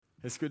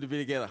It's good to be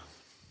together.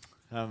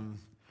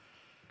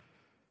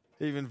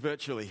 Even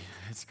virtually,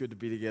 it's good to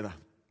be together.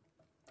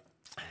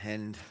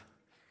 And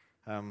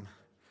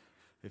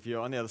if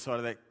you're on the other side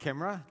of that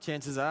camera,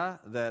 chances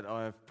are that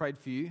I've prayed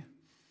for you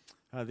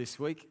this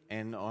week,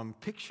 and I'm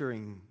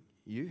picturing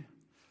you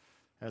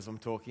as I'm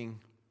talking.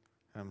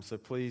 So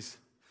please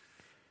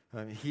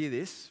hear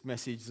this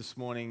message this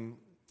morning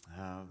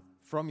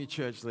from your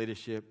church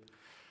leadership,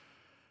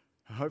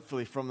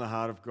 hopefully from the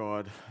heart of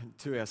God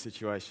to our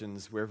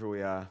situations, wherever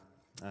we are,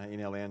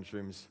 in our lounge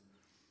rooms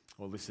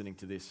or listening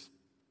to this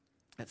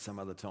at some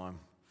other time.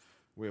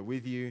 We're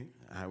with you,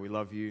 we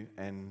love you,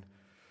 and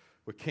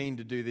we're keen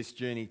to do this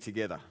journey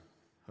together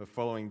of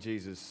following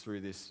Jesus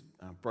through this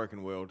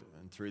broken world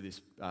and through this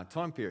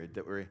time period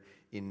that we're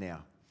in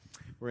now.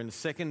 We're in the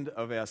second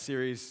of our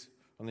series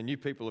on the new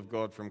people of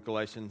God from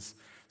Galatians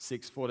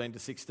 6:14 to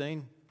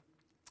 16.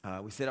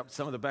 We set up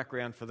some of the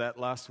background for that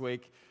last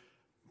week.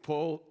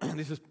 Paul,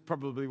 this is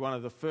probably one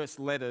of the first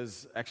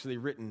letters actually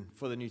written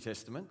for the New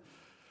Testament.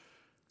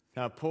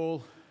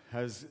 Paul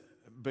has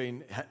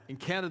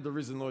encountered the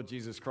risen Lord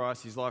Jesus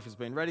Christ. His life has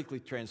been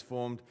radically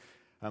transformed.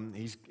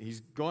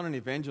 He's gone and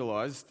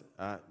evangelized,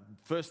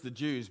 first the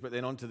Jews, but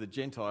then on to the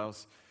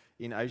Gentiles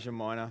in Asia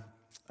Minor,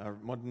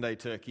 modern-day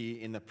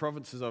Turkey, in the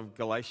provinces of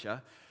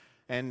Galatia.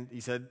 And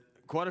he's had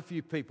quite a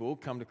few people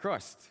come to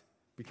Christ,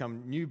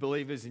 become new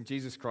believers in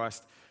Jesus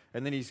Christ,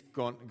 and then he's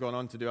gone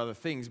on to do other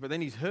things. But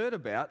then he's heard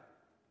about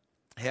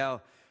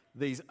how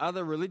these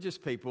other religious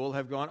people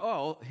have gone,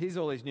 oh, here's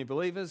all these new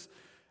believers,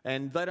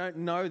 and they don't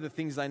know the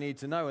things they need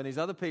to know. And these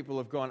other people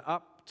have gone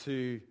up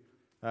to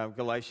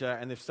Galatia,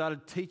 and they've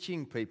started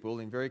teaching people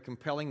in very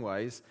compelling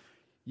ways.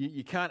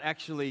 You can't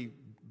actually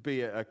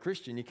be a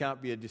Christian, you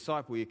can't be a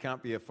disciple, you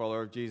can't be a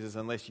follower of Jesus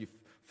unless you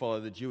follow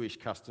the Jewish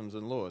customs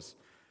and laws,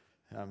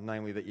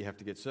 namely that you have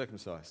to get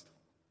circumcised.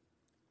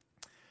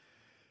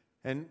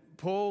 And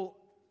Paul,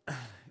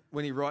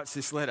 when he writes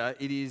this letter,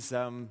 it is,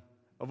 of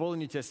all the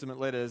New Testament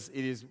letters,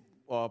 it is,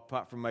 well,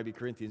 apart from maybe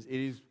Corinthians,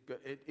 it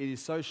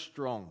is so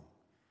strong.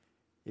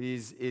 It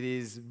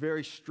is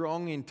very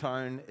strong in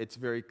tone. It's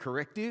very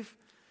corrective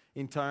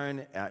in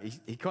tone.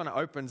 He kind of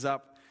opens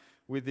up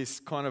with this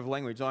kind of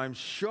language. I am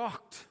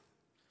shocked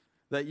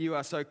that you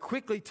are so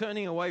quickly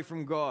turning away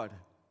from God,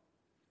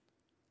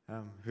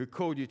 who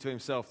called you to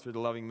himself through the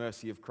loving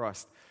mercy of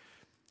Christ.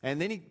 And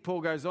then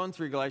Paul goes on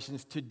through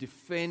Galatians to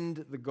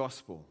defend the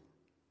gospel.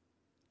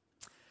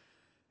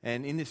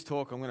 And in this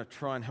talk, I'm going to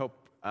try and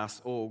help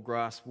us all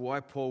grasp why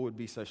Paul would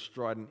be so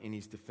strident in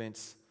his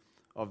defense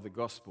of the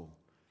gospel.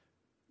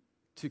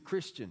 To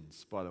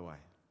Christians, by the way.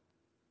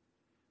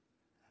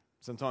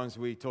 Sometimes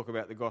we talk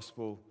about the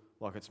gospel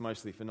like it's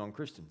mostly for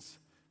non-Christians,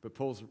 but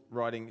Paul's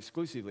writing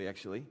exclusively,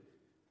 actually,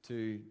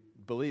 to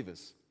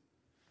believers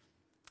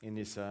in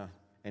this,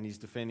 and he's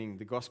defending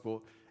the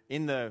gospel.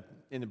 In the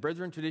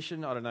Brethren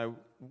tradition, I don't know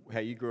how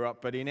you grew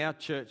up, but in our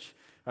church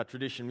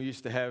tradition, we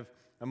used to have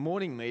a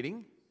morning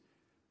meeting,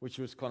 which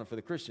was kind of for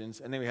the Christians,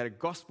 and then we had a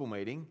gospel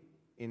meeting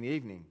in the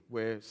evening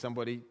where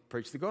somebody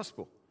preached the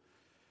gospel.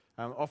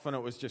 Often it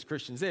was just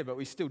Christians there, but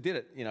we still did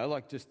it,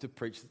 like just to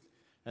preach.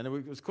 And it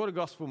was called a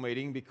gospel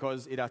meeting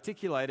because it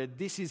articulated,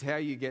 this is how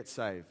you get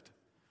saved.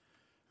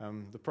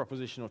 The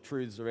propositional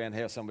truths around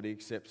how somebody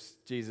accepts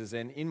Jesus.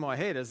 And in my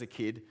head as a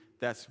kid,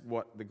 that's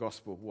what the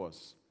gospel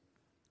was.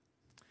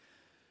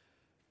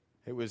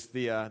 It was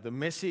the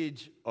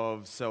message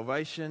of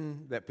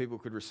salvation that people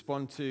could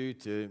respond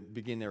to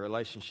begin their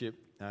relationship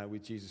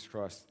with Jesus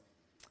Christ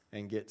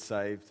and get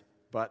saved.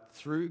 But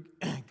through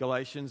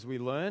Galatians we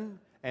learn,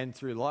 and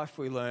through life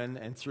we learn,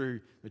 and through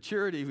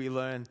maturity we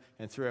learn,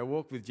 and through our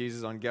walk with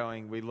Jesus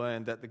ongoing, we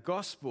learn that the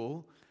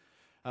gospel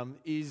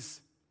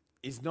is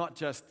not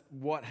just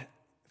what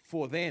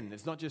for then.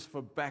 It's not just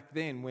for back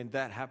then when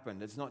that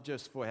happened. It's not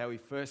just for how we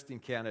first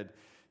encountered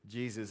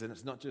Jesus, and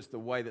it's not just the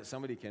way that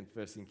somebody can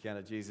first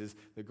encounter Jesus.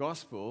 The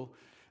gospel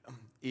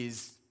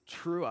is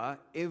truer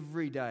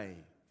every day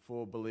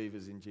for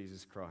believers in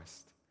Jesus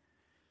Christ.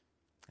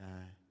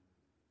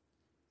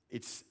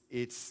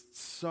 It's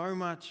so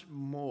much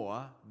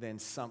more than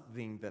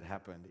something that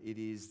happened. It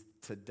is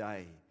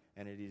today,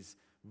 and it is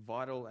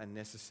vital and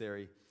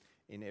necessary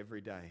in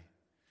every day.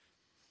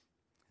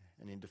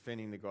 And in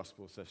defending the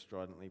gospel so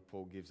stridently,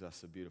 Paul gives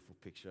us a beautiful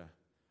picture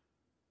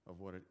of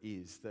what it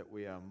is, that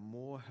we are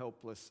more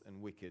helpless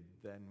and wicked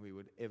than we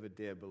would ever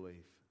dare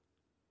believe,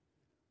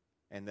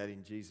 and that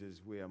in Jesus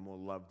we are more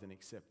loved and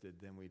accepted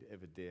than we'd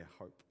ever dare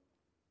hope.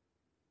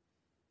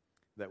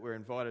 That we're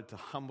invited to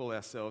humble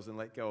ourselves and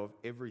let go of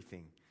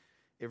everything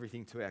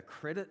to our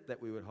credit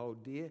that we would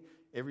hold dear,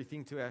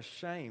 everything to our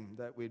shame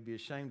that we'd be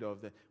ashamed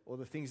of, or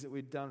the things that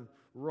we'd done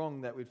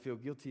wrong that we'd feel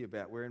guilty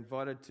about. We're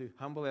invited to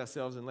humble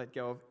ourselves and let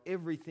go of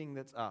everything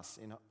that's us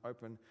in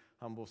open,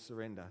 humble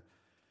surrender.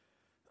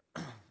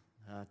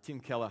 Tim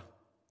Keller,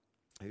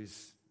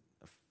 who's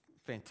a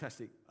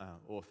fantastic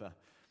author,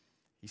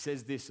 he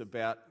says this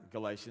about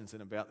Galatians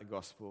and about the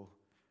gospel.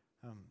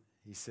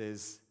 He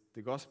says,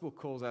 the gospel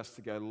calls us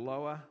to go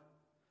lower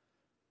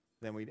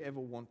than we'd ever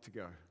want to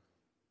go,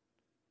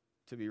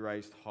 to be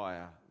raised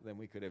higher than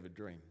we could ever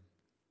dream.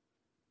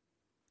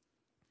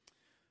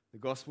 The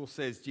gospel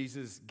says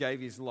Jesus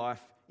gave his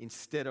life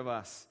instead of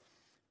us,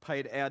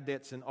 paid our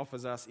debts and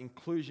offers us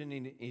inclusion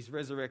in his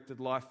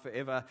resurrected life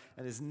forever.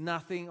 And there's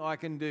nothing I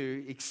can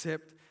do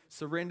except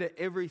surrender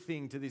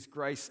everything to this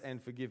grace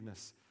and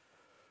forgiveness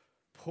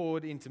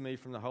poured into me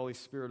from the Holy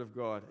Spirit of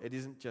God. It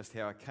isn't just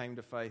how I came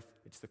to faith,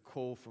 it's the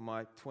call for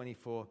my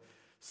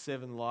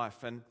 24/7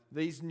 life. And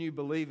these new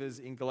believers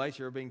in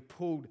Galatia are being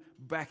pulled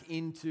back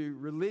into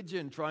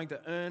religion, trying to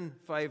earn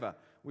favor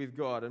with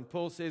God. And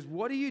Paul says,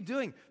 what are you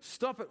doing?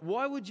 Stop it.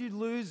 Why would you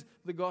lose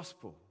the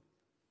gospel?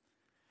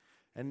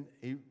 And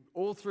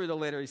all through the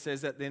letter he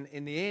says that. Then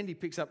in the end he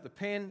picks up the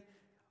pen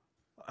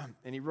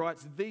and he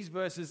writes these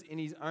verses in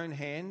his own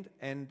hand.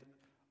 And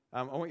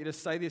I want you to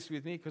say this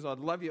with me because I'd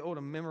love you all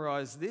to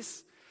memorize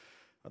this.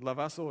 I'd love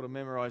us all to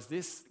memorize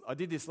this. I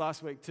did this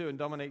last week too, and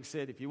Dominique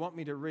said, if you want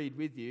me to read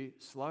with you,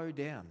 slow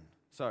down.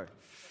 So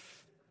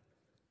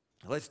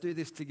let's do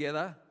this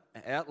together,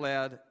 out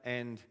loud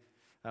and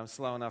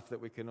slow enough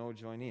that we can all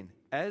join in.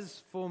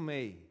 As for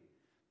me,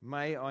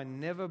 may I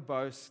never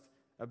boast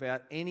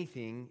about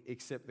anything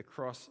except the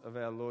cross of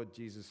our Lord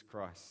Jesus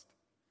Christ.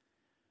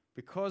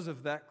 Because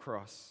of that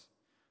cross,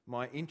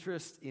 my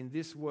interest in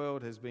this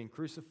world has been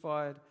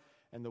crucified,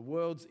 and the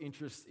world's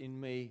interest in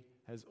me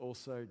has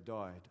also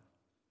died.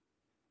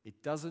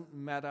 It doesn't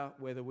matter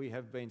whether we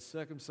have been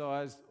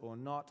circumcised or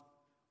not.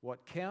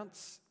 What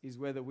counts is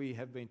whether we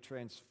have been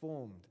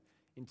transformed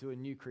into a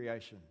new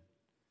creation.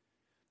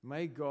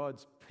 May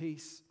God's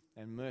peace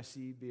and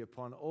mercy be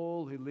upon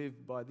all who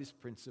live by this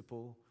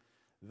principle.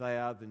 They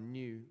are the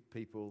new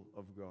people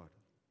of God.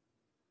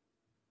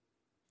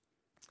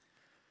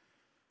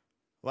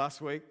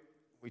 Last week,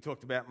 we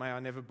talked about, may I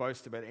never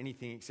boast about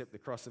anything except the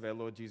cross of our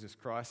Lord Jesus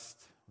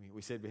Christ.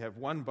 We said we have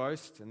one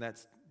boast, and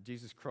that's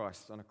Jesus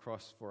Christ on a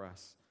cross for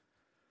us.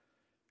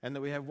 And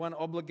that we have one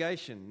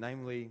obligation,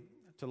 namely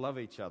to love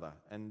each other.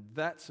 And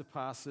that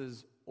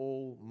surpasses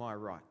all my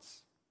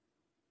rights.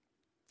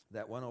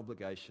 That one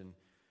obligation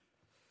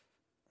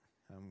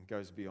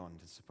goes beyond,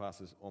 it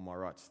surpasses all my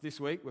rights. This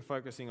week, we're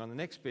focusing on the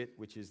next bit,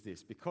 which is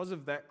this. Because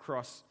of that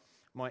cross,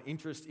 my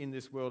interest in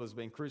this world has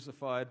been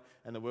crucified,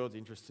 and the world's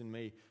interest in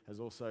me has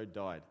also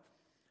died.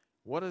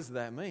 What does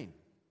that mean?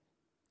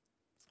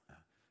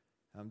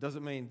 Does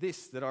it mean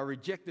this, that I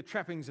reject the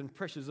trappings and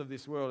pressures of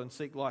this world and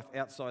seek life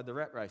outside the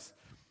rat race?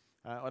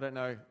 I don't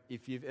know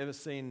if you've ever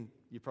seen,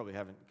 you probably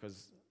haven't,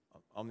 because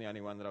I'm the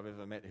only one that I've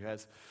ever met who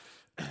has,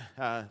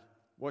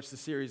 watched the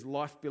series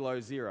Life Below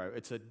Zero.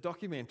 It's a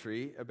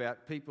documentary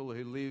about people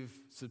who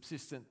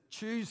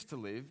choose to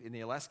live in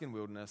the Alaskan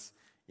wilderness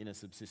in a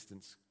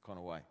subsistence kind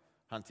of way.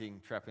 Hunting,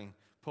 trapping.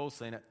 Paul's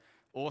seen it.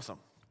 Awesome.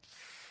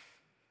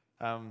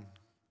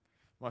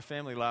 My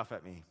family laugh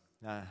at me.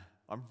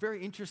 I'm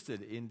very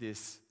interested in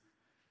this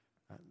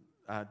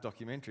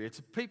documentary.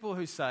 It's people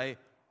who say,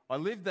 I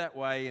lived that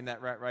way in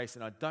that rat race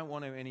and I don't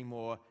want to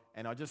anymore,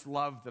 and I just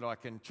love that I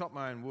can chop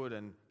my own wood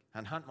and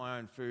hunt my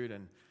own food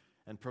and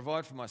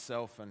provide for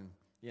myself and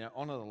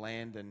honour the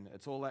land, and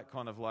it's all that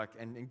kind of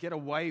and get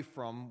away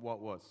from what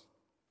was.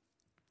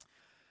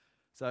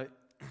 So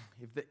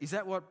is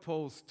that what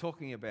Paul's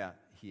talking about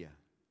here?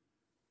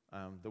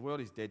 The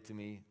world is dead to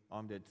me,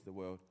 I'm dead to the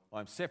world.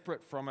 I'm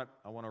separate from it,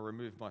 I want to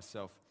remove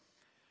myself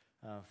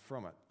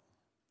from it.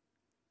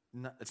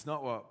 No, it's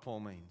not what Paul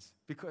means.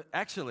 Because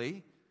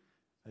actually,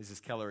 this is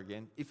Keller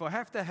again, if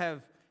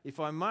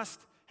I must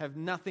have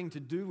nothing to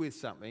do with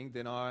something,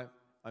 then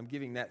I'm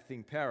giving that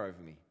thing power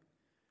over me.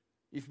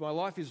 If my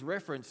life is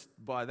referenced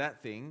by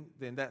that thing,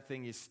 then that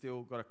thing has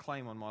still got a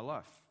claim on my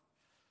life.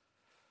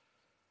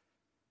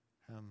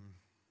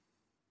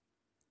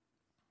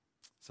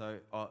 So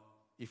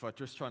if I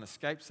just try and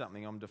escape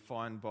something, I'm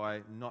defined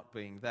by not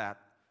being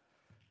that.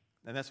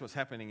 And that's what's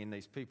happening in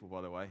these people,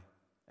 by the way,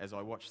 as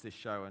I watch this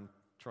show and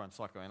try and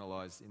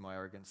psychoanalyze in my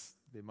arrogance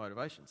their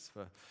motivations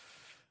for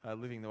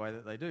living the way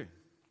that they do.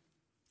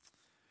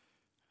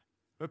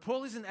 But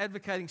Paul isn't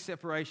advocating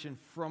separation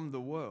from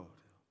the world.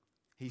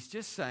 He's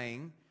just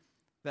saying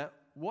that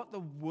what the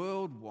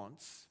world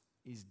wants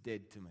is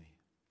dead to me.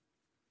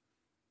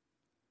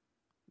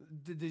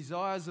 The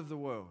desires of the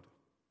world,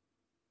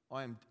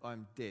 I'm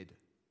dead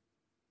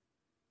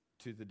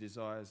to the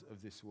desires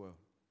of this world.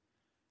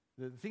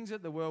 The things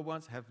that the world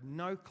wants have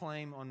no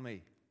claim on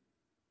me.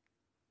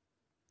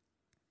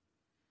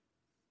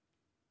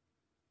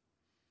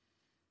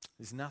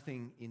 There's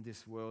nothing in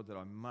this world that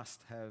I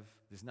must have.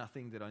 There's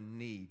nothing that I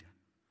need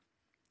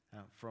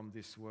from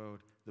this world.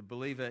 The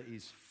believer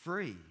is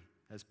free,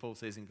 as Paul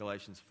says in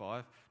Galatians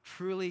 5,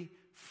 truly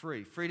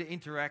free to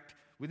interact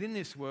within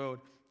this world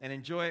and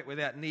enjoy it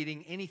without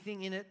needing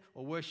anything in it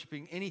or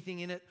worshipping anything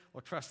in it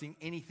or trusting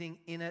anything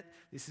in it.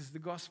 This is the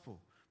gospel.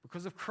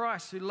 Because of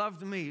Christ, who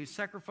loved me, who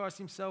sacrificed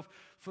himself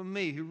for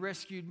me, who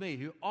rescued me,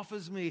 who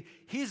offers me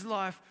his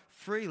life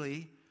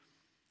freely,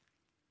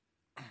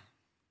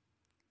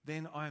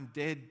 then I am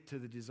dead to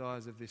the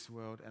desires of this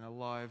world and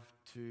alive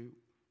to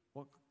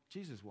what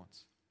Jesus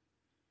wants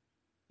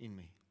in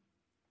me,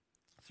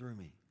 through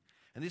me.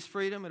 And this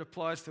freedom, it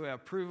applies to our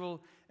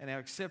approval and our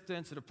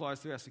acceptance. It applies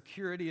to our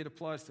security. It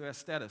applies to our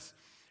status.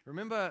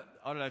 Remember,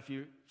 I don't know if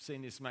you've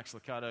seen this Max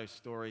Lucado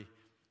story.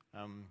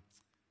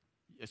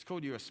 It's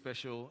called You Are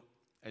Special.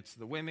 It's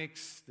the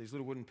Wemmicks, these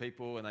little wooden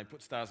people, and they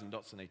put stars and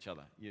dots on each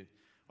other.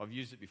 I've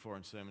used it before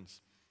in sermons.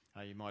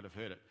 You might have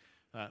heard it.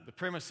 The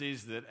premise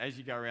is that as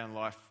you go around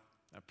life,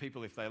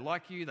 people, if they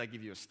like you, they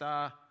give you a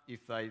star.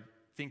 If they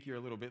think you're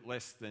a little bit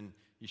less than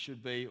you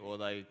should be, or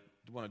they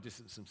want to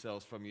distance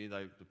themselves from you,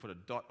 they put a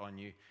dot on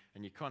you,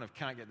 and you kind of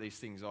can't get these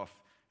things off,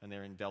 and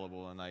they're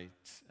indelible, and they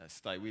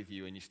stay with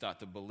you, and you start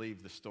to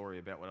believe the story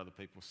about what other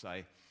people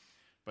say.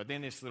 But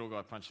then this little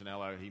guy,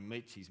 Punchinello, he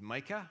meets his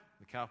maker,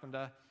 the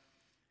carpenter,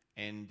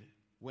 and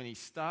when he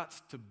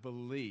starts to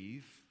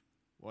believe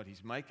what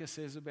his maker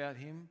says about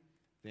him,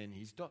 then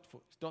his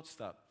dots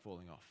start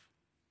falling off.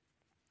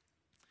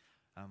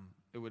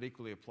 It would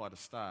equally apply to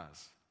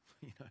stars,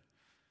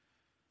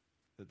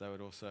 that they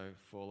would also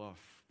fall off.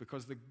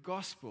 Because the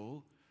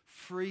gospel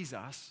frees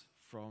us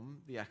from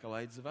the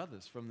accolades of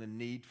others, from the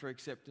need for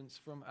acceptance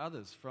from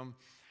others, from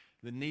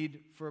the need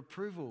for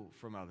approval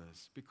from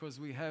others. Because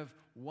we have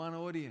one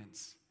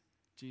audience,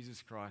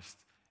 Jesus Christ,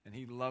 and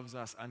he loves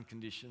us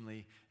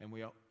unconditionally, and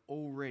we are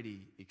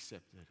already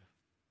accepted.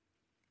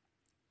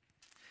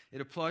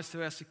 It applies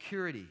to our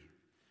security,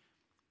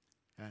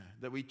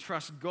 that we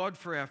trust God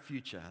for our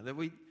future, that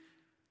we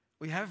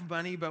have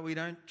money, but we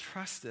don't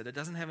trust it. It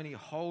doesn't have any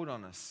hold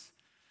on us.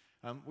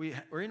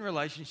 We're in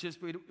relationships,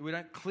 but we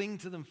don't cling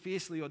to them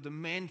fiercely or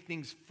demand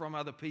things from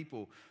other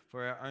people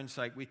for our own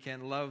sake. We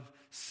can love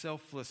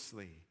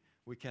selflessly.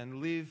 We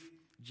can live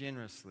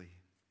generously.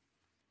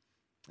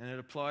 And it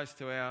applies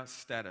to our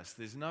status.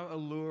 There's no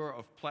allure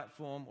of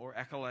platform or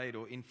accolade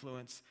or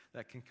influence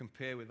that can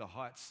compare with the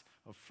heights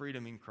of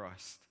freedom in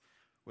Christ.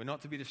 We're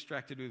not to be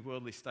distracted with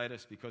worldly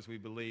status because we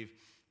believe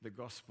the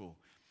gospel.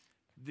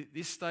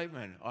 This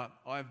statement,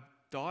 I've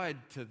died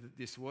to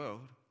this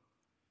world.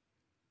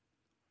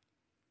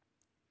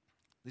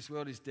 This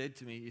world is dead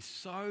to me, is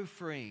so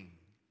freeing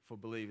for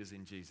believers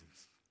in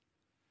Jesus.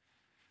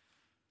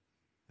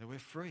 That we're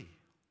free.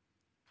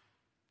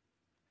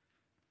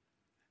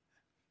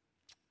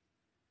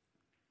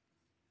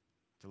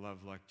 To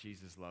love like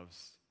Jesus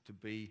loves, to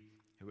be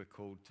who we're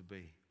called to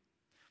be.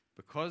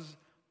 Because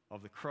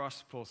of the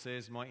cross, Paul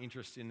says, my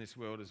interest in this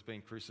world has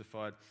been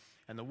crucified,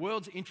 and the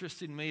world's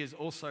interest in me has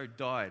also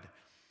died.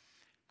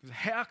 Because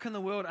how can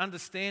the world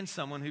understand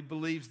someone who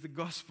believes the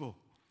gospel?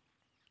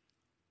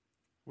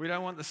 We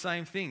don't want the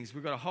same things.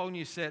 We've got a whole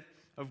new set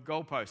of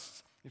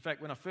goalposts. In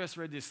fact, when I first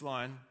read this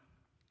line,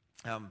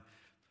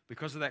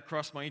 because of that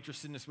cross, my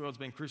interest in this world has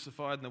been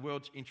crucified, and the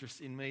world's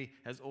interest in me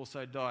has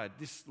also died.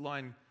 This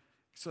line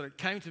sort of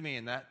came to me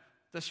in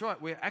that's right,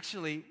 we're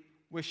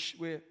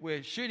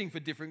shooting for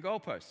different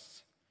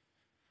goalposts.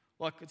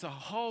 Like it's a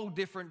whole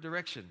different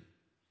direction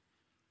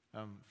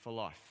for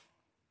life.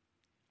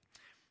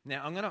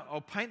 Now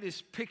I'll paint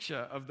this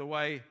picture of the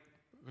way,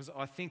 because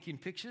I think in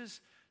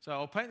pictures. So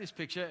I'll paint this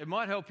picture. It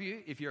might help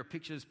you if you're a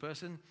pictures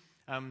person,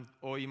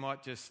 or you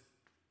might just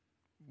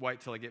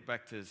wait till I get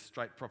back to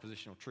straight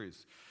propositional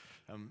truths.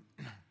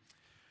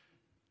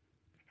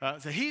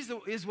 So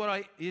here's what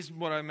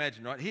I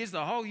imagine, right? Here's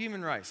the whole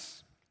human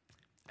race.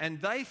 And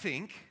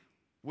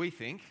we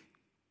think,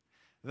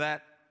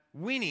 that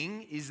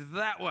winning is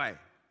that way.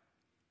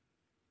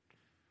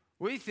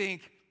 We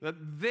think that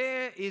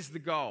there is the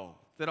goal,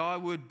 that I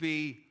would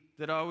be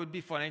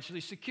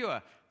financially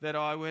secure, that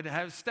I would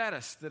have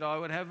status, that I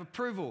would have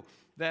approval,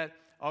 that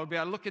I would be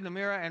able to look in the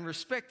mirror and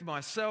respect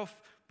myself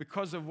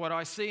because of what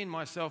I see in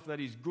myself that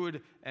is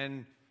good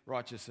and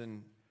righteous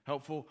and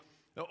helpful.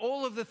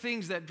 All of the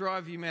things that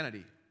drive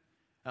humanity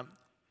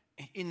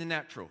in the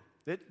natural.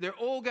 They're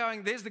all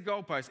going, there's the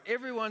goalpost.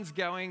 Everyone's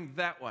going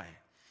that way.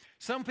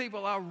 Some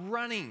people are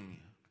running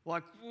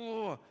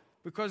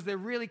because they're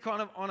really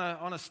kind of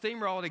on a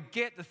steamroller to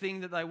get the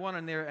thing that they want,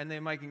 and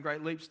they're making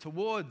great leaps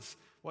towards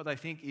what they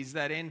think is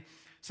that end.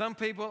 Some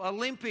people are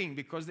limping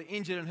because they're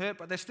injured and hurt,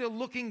 but they're still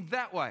looking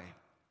that way.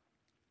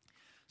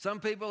 Some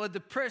people are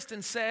depressed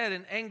and sad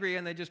and angry,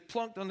 and they're just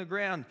plonked on the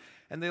ground,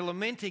 and they're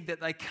lamenting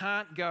that they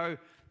can't go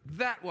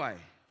that way.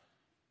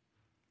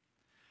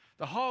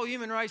 The whole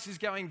human race is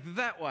going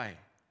that way.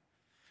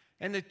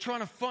 And they're trying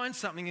to find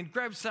something and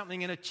grab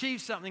something and achieve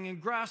something and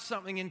grasp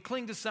something and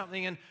cling to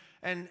something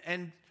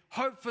and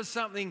hope for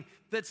something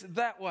that's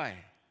that way.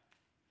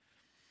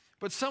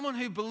 But someone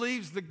who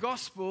believes the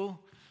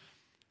gospel,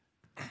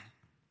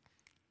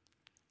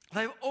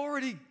 they've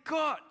already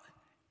got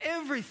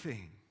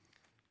everything.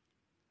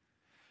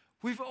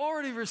 We've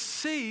already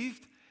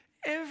received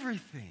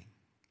everything.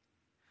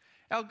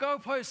 Our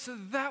goalposts are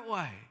that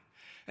way.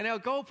 And our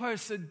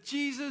goalposts are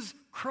Jesus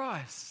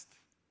Christ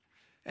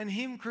and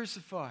Him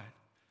crucified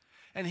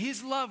and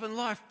His love and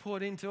life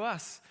poured into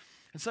us.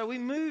 And so we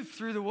move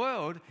through the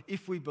world,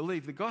 if we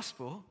believe the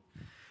gospel,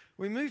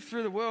 we move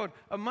through the world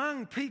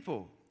among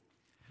people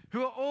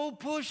who are all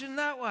pushing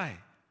that way.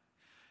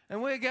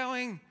 And we're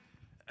going,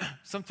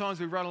 sometimes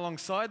we run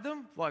alongside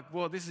them, like,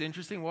 well, this is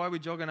interesting, why are we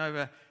jogging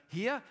over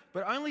here?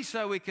 But only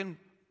so we can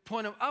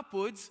point them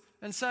upwards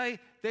and say,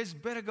 there's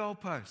better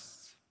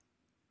goalposts.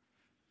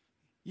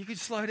 You could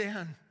slow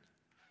down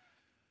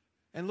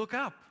and look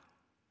up.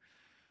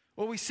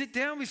 Or we sit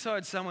down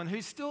beside someone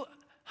who's still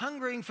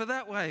hungering for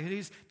that way,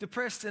 who's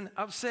depressed and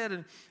upset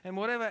and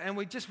whatever, and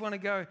we just want to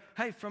go,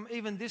 hey, from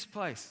even this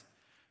place,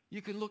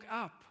 you can look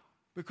up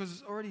because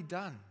it's already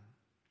done.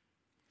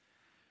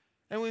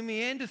 And we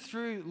meander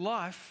through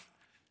life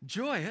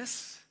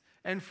joyous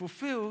and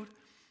fulfilled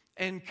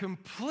and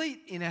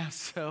complete in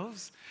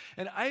ourselves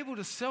and able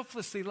to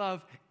selflessly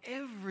love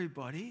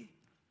everybody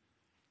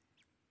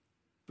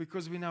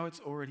because we know it's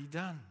already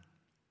done.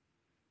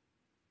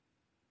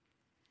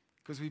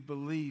 Because we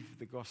believe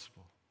the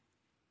gospel.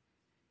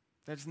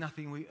 That's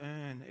nothing we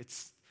earn.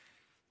 It's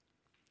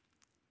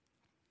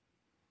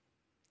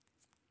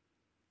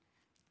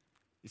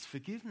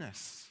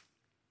forgiveness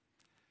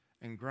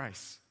and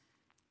grace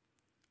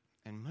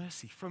and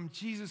mercy from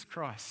Jesus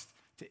Christ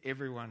to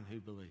everyone who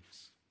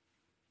believes.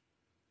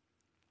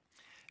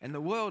 And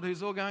the world,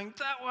 who's all going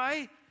that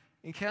way,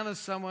 encounters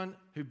someone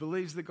who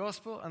believes the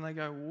gospel and they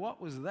go,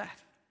 what was that?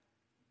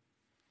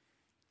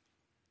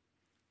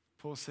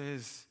 Paul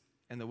says,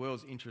 and the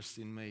world's interest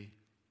in me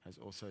has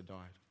also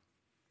died.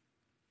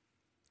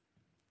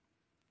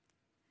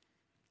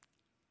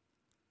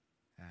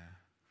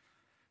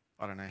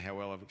 I don't know how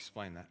well I've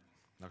explained that.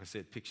 Like I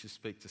said, pictures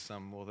speak to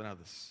some more than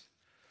others.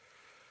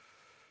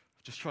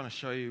 Just trying to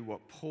show you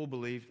what Paul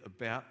believed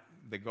about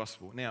the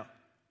gospel. Now,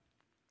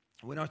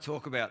 when I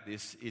talk about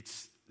this,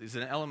 there's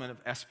an element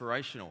of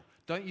aspirational.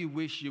 Don't you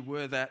wish you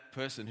were that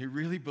person who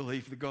really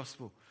believed the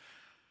gospel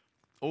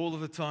all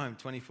of the time,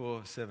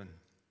 24/7?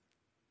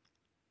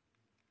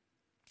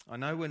 I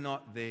know we're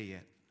not there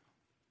yet.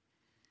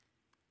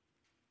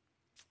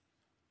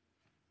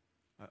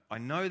 I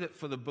know that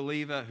for the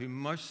believer who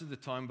most of the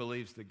time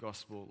believes the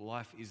gospel,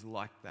 life is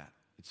like that.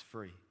 It's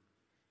free.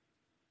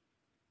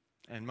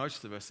 And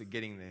most of us are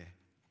getting there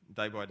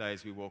day by day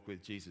as we walk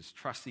with Jesus,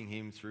 trusting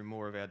him through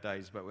more of our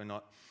days, but we're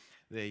not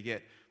there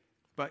yet.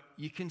 But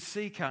you can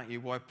see, can't you,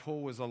 why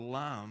Paul was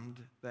alarmed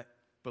that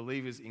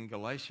believers in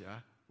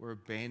Galatia were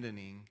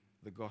abandoning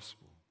the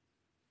gospel.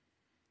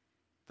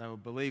 They were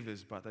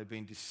believers, but they'd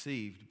been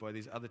deceived by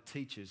these other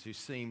teachers who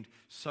seemed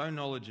so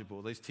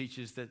knowledgeable. These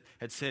teachers that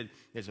had said,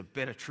 there's a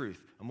better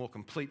truth, a more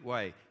complete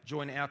way.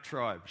 Join our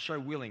tribe, show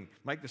willing,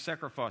 make the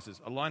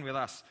sacrifices, align with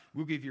us.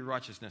 We'll give you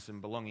righteousness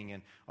and belonging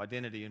and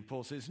identity. And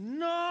Paul says,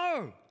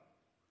 no!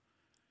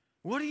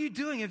 What are you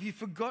doing? Have you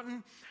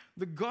forgotten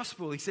the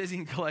gospel? He says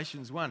in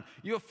Galatians 1,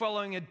 you're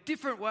following a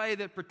different way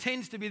that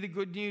pretends to be the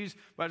good news,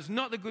 but it's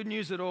not the good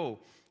news at all.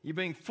 You're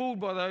being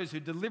fooled by those who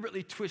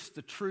deliberately twist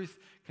the truth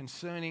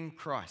concerning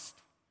Christ.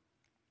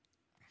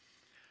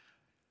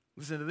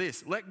 Listen to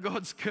this. Let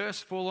God's curse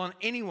fall on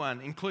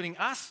anyone, including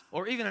us,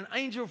 or even an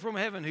angel from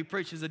heaven who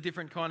preaches a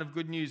different kind of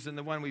good news than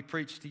the one we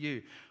preach to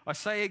you. I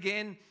say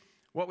again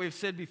what we've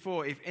said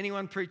before. If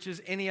anyone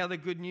preaches any other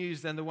good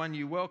news than the one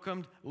you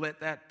welcomed,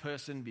 let that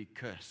person be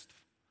cursed.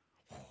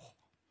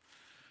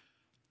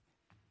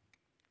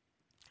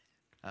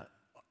 I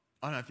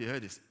don't know if you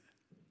heard this.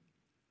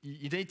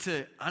 You need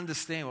to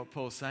understand what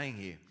Paul's saying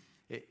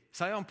here.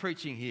 Say I'm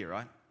preaching here,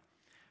 right?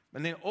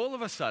 And then all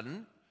of a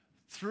sudden,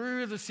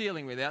 through the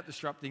ceiling, without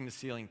disrupting the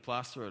ceiling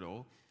plaster at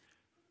all,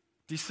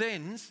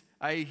 descends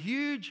a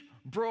huge,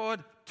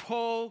 broad,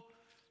 tall,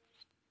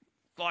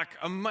 like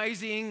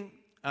amazing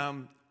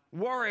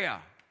warrior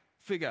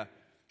figure,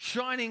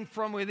 shining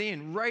from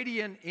within,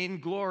 radiant in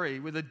glory,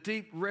 with a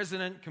deep,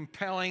 resonant,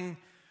 compelling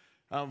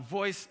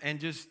voice,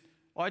 and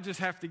I just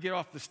have to get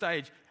off the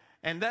stage.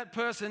 And that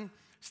person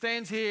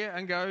stands here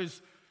and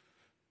goes,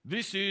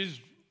 this is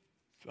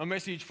a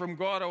message from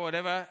God or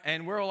whatever,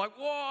 and we're all like,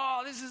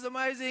 whoa, this is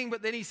amazing.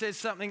 But then he says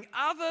something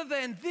other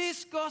than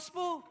this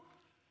gospel,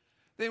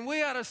 then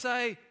we ought to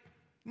say,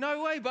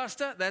 no way,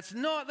 Buster, that's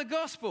not the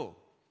gospel.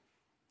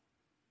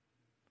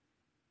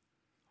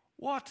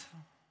 What?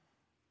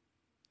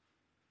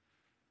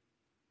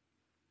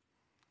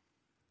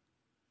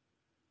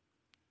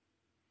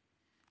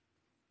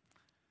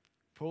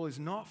 Paul is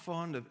not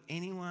fond of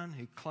anyone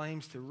who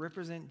claims to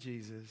represent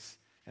Jesus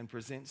and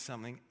present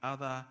something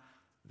other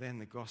than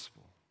the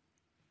gospel,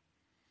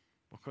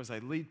 because they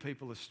lead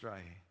people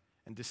astray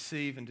and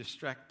deceive and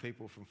distract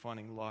people from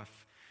finding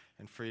life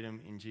and freedom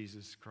in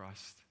Jesus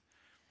Christ.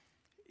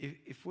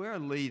 If we're a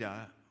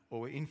leader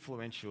or we're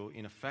influential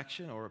in a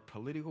faction or a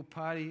political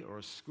party or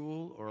a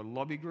school or a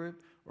lobby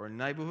group or a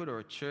neighborhood or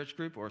a church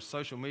group or a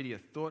social media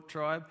thought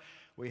tribe,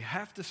 we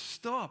have to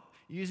stop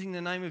using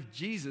the name of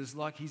Jesus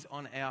like he's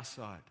on our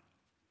side.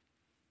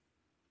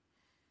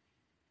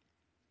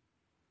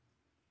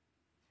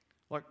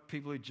 Like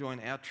people who join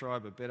our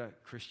tribe are better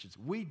Christians.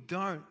 We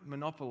don't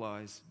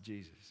monopolize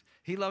Jesus.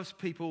 He loves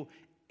people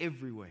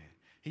everywhere.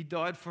 He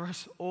died for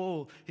us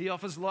all. He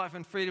offers life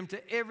and freedom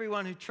to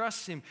everyone who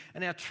trusts him.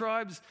 And our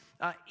tribes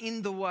are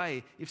in the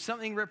way. If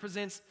something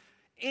represents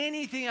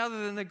anything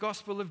other than the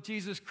gospel of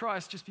Jesus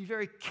Christ, just be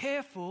very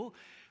careful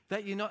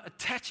that you're not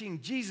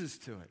attaching Jesus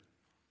to it.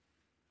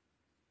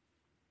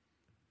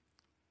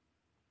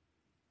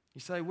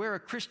 You say, we're a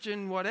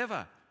Christian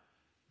whatever.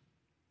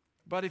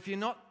 But if you're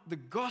not the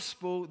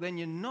gospel, then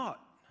you're not.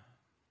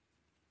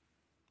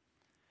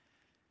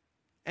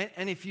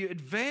 And if you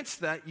advance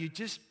that, you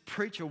just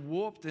preach a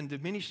warped and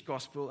diminished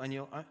gospel, and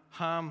you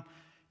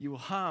will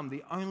harm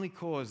the only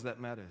cause that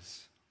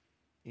matters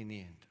in the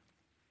end.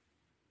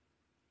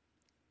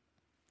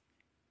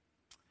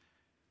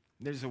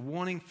 There's a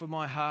warning for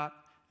my heart,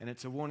 and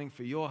it's a warning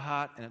for your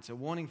heart, and it's a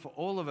warning for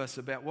all of us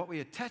about what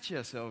we attach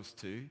ourselves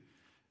to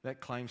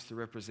that claims to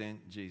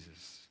represent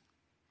Jesus.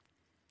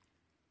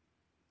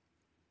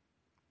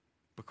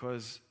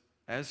 Because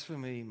as for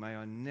me, may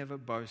I never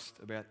boast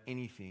about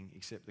anything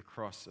except the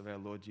cross of our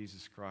Lord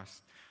Jesus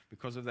Christ.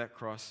 Because of that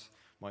cross,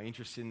 my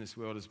interest in this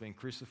world has been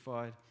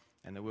crucified,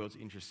 and the world's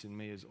interest in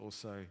me has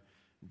also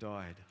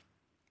died.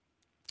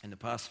 In the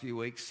past few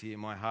weeks here,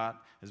 my heart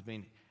has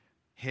been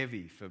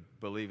heavy for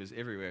believers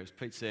everywhere. As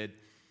Pete said,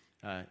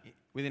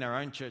 within our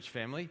own church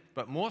family,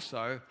 but more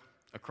so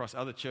across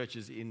other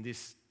churches in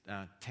this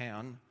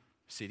town,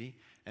 city,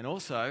 and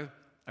also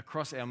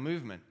across our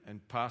movement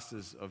and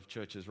pastors of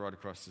churches right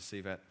across the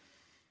CVAT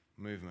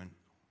movement.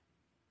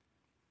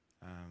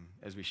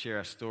 As we share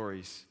our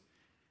stories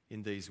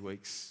in these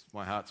weeks,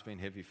 my heart's been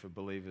heavy for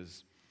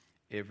believers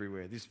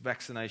everywhere. This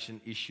vaccination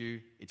issue,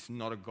 it's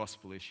not a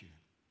gospel issue.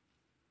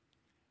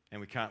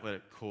 And we can't let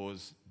it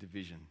cause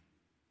division.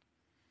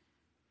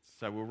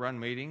 So we'll run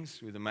meetings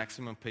with the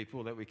maximum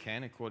people that we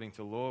can according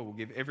to law. We'll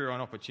give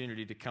everyone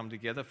opportunity to come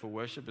together for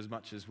worship as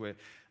much as we're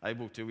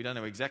able to. We don't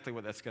know exactly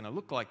what that's going to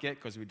look like yet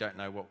because we don't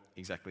know what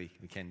exactly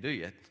we can do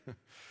yet.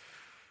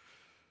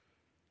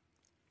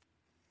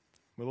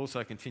 We'll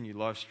also continue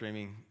live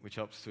streaming, which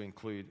helps to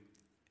include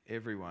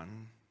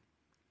everyone.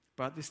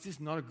 But this is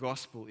not a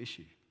gospel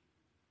issue.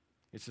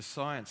 It's a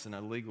science and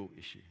a legal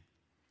issue.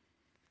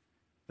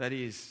 That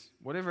is,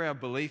 whatever our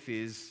belief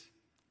is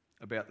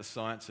about the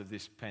science of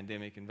this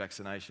pandemic and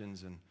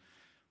vaccinations, and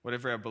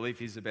whatever our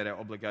belief is about our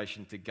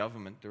obligation to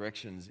government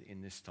directions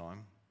in this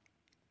time,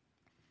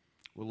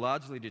 will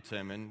largely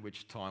determine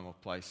which time or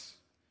place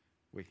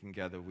we can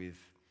gather with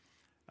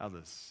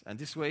others. And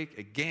this week,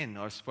 again,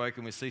 I've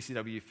spoken with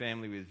CCW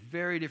family with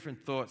very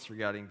different thoughts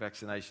regarding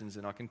vaccinations,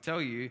 and I can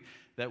tell you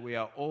that we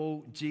are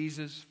all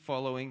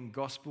Jesus-following,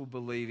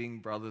 gospel-believing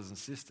brothers and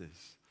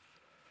sisters.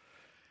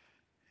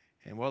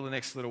 And while the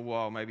next little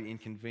while may be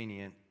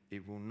inconvenient,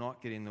 it will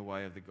not get in the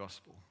way of the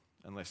gospel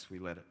unless we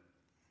let it.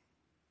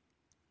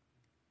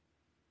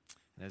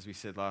 And as we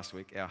said last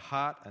week, our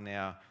heart and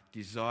our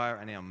desire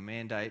and our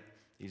mandate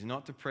is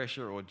not to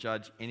pressure or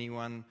judge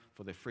anyone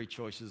for their free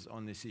choices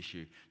on this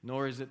issue,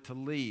 nor is it to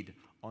lead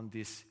on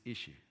this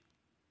issue.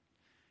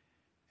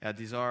 Our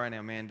desire and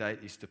our mandate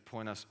is to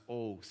point us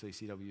all,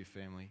 CCW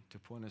family, to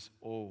point us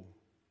all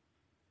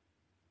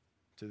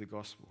to the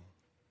gospel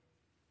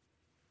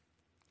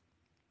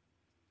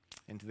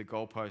and to the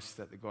goalposts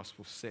that the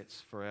gospel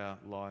sets for our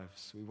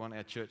lives. We want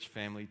our church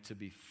family to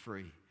be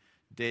free,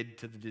 dead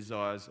to the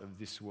desires of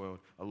this world,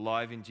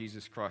 alive in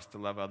Jesus Christ to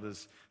love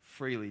others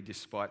freely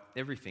despite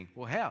everything.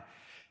 Well, how?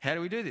 How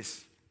do we do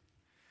this?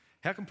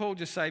 How can Paul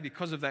just say,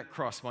 because of that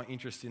cross, my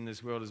interest in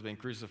this world has been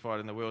crucified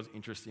and the world's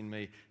interest in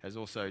me has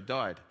also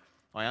died?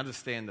 I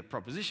understand the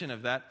proposition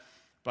of that,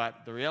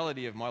 but the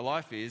reality of my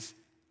life is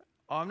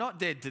I'm not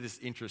dead to the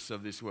interests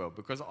of this world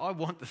because I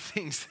want the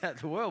things that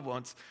the world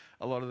wants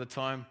a lot of the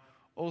time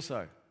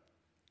also.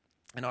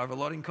 And I have a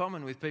lot in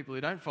common with people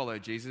who don't follow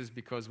Jesus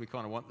because we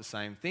kind of want the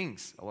same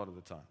things a lot of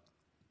the time.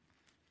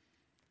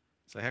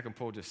 So how can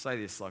Paul just say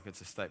this like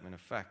it's a statement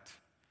of fact?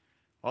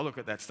 I look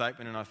at that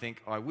statement and I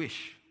think, I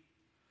wish.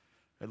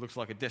 It looks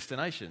like a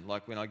destination,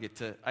 like when I get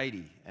to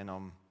 80 and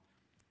I'm,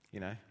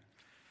 and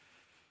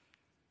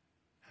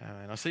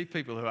I see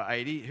people who are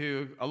 80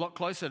 who are a lot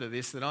closer to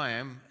this than I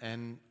am,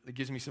 and it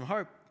gives me some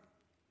hope.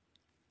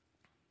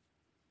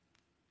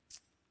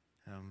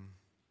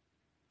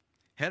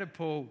 How did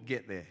Paul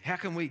get there? How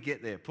can we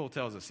get there? Paul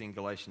tells us in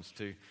Galatians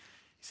 2, he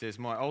says,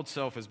 my old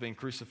self has been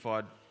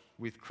crucified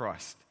with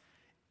Christ.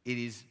 It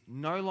is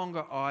no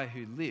longer I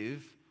who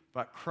live,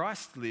 but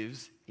Christ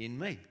lives in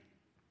me.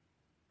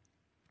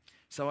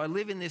 So I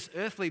live in this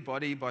earthly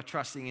body by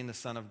trusting in the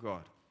Son of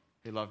God,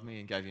 who loved me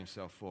and gave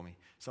himself for me.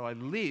 So I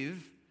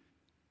live,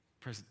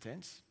 present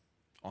tense,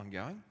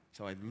 ongoing.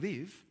 So I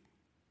live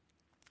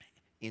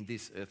in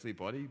this earthly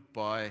body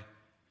by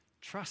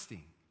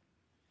trusting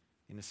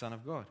in the Son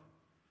of God,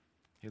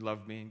 who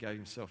loved me and gave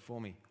himself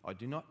for me. I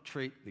do not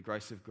treat the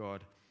grace of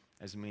God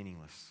as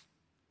meaningless.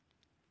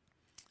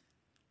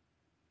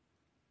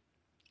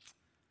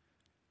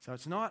 So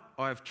it's not,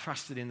 I have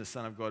trusted in the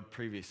Son of God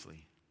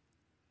previously.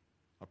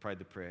 I prayed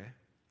the prayer.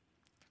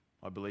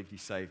 I believed he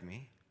saved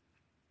me.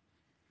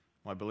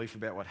 My belief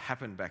about what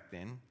happened back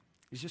then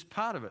is just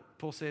part of it.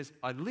 Paul says,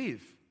 I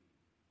live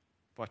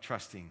by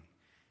trusting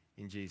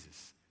in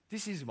Jesus.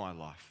 This is my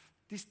life.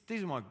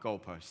 These are my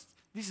goalposts.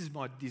 This is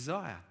my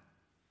desire.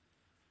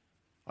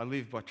 I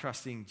live by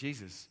trusting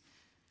Jesus,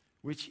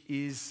 which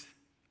is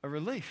a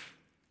relief.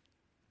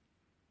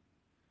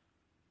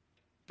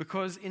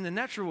 Because in the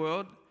natural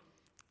world,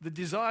 the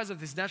desires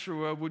of this natural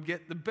world would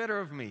get the better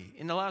of me.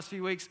 In the last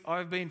few weeks,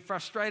 I've been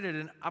frustrated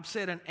and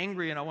upset and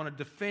angry, and I want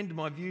to defend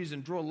my views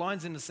and draw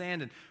lines in the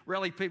sand and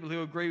rally people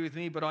who agree with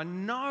me, but I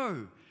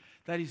know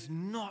that is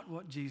not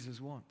what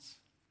Jesus wants.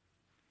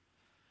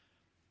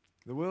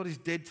 The world is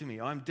dead to me.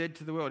 I'm dead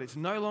to the world. It's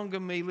no longer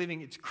me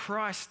living, it's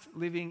Christ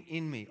living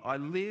in me. I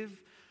live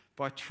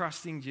by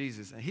trusting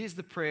Jesus. And here's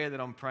the prayer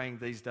that I'm praying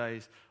these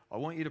days. I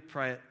want you to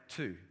pray it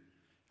too,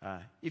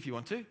 if you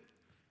want to,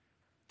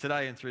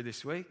 today and through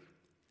this week.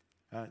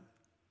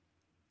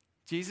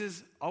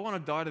 Jesus, I want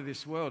to die to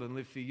this world and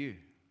live for you.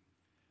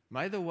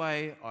 May the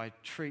way I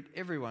treat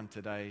everyone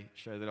today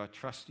show that I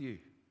trust you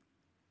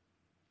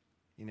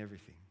in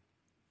everything.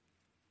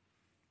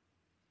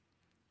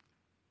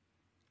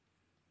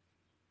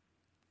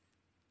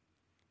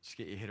 Just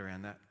get your head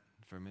around that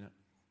for a minute,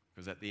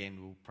 because at the end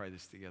we'll pray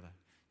this together.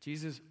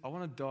 Jesus, I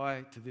want to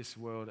die to this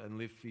world and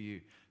live for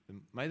you.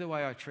 May the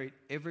way I treat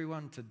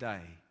everyone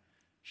today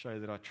show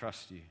that I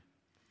trust you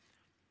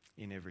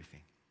in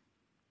everything.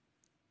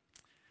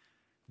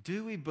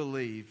 Do we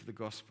believe the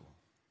gospel?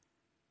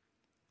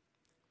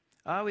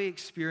 Are we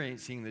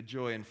experiencing the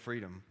joy and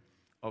freedom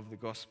of the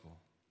gospel?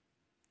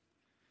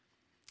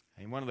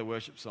 In one of the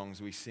worship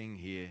songs we sing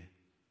here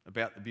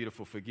about the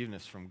beautiful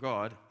forgiveness from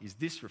God is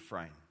this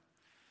refrain: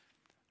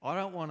 I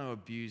don't want to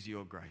abuse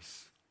your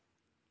grace.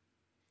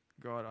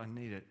 God, I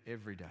need it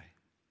every day.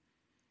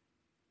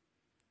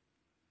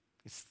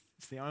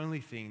 It's the only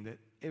thing that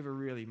ever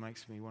really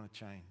makes me want to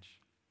change.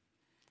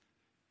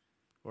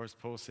 Or as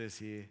Paul says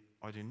here,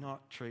 I do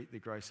not treat the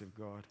grace of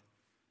God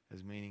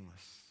as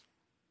meaningless.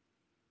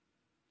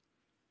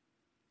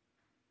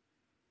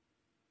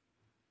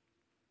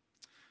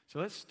 So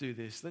let's do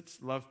this.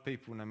 Let's love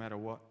people no matter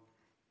what.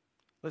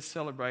 Let's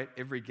celebrate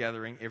every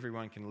gathering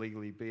everyone can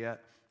legally be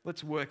at.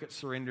 Let's work at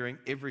surrendering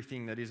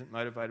everything that isn't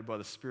motivated by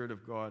the Spirit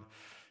of God,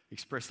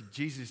 expressing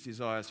Jesus'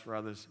 desires for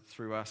others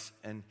through us.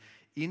 And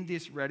in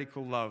this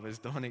radical love, as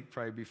Dominic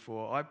prayed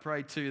before, I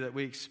pray too that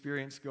we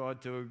experience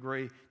God to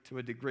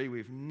a degree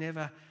we've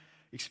never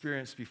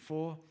experienced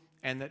before,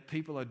 and that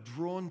people are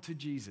drawn to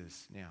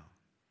Jesus now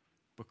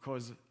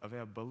because of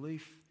our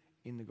belief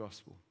in the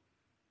gospel.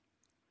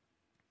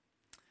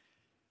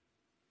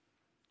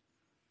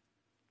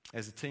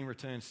 As the team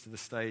returns to the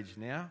stage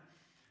now,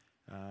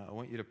 I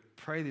want you to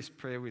pray this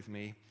prayer with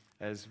me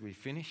as we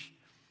finish.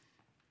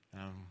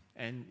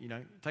 And,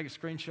 take a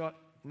screenshot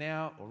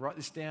now, or write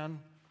this down,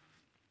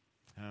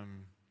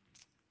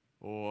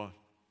 or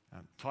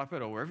type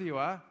it, or wherever you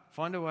are.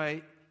 Find a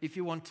way, if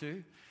you want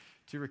to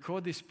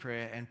record this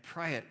prayer and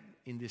pray it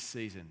in this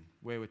season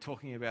where we're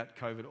talking about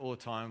COVID all the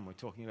time, we're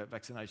talking about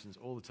vaccinations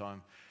all the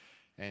time,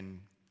 and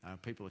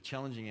people are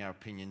challenging our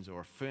opinions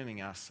or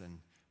affirming us, and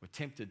we're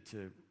tempted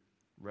to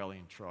rally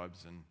in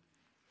tribes and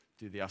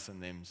do the us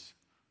and thems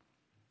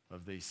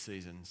of these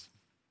seasons.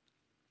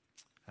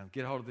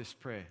 Get hold of this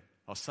prayer.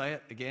 I'll say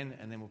it again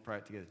and then we'll pray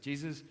it together.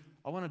 Jesus,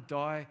 I want to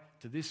die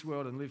to this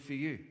world and live for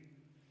you.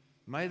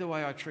 May the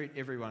way I treat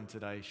everyone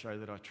today show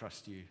that I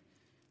trust you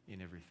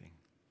in everything.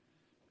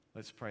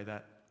 Let's pray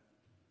that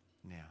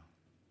now.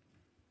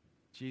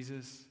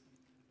 Jesus,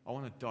 I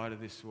want to die to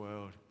this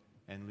world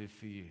and live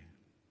for you.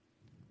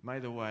 May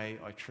the way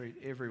I treat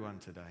everyone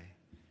today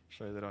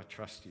show that I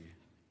trust you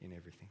in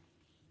everything.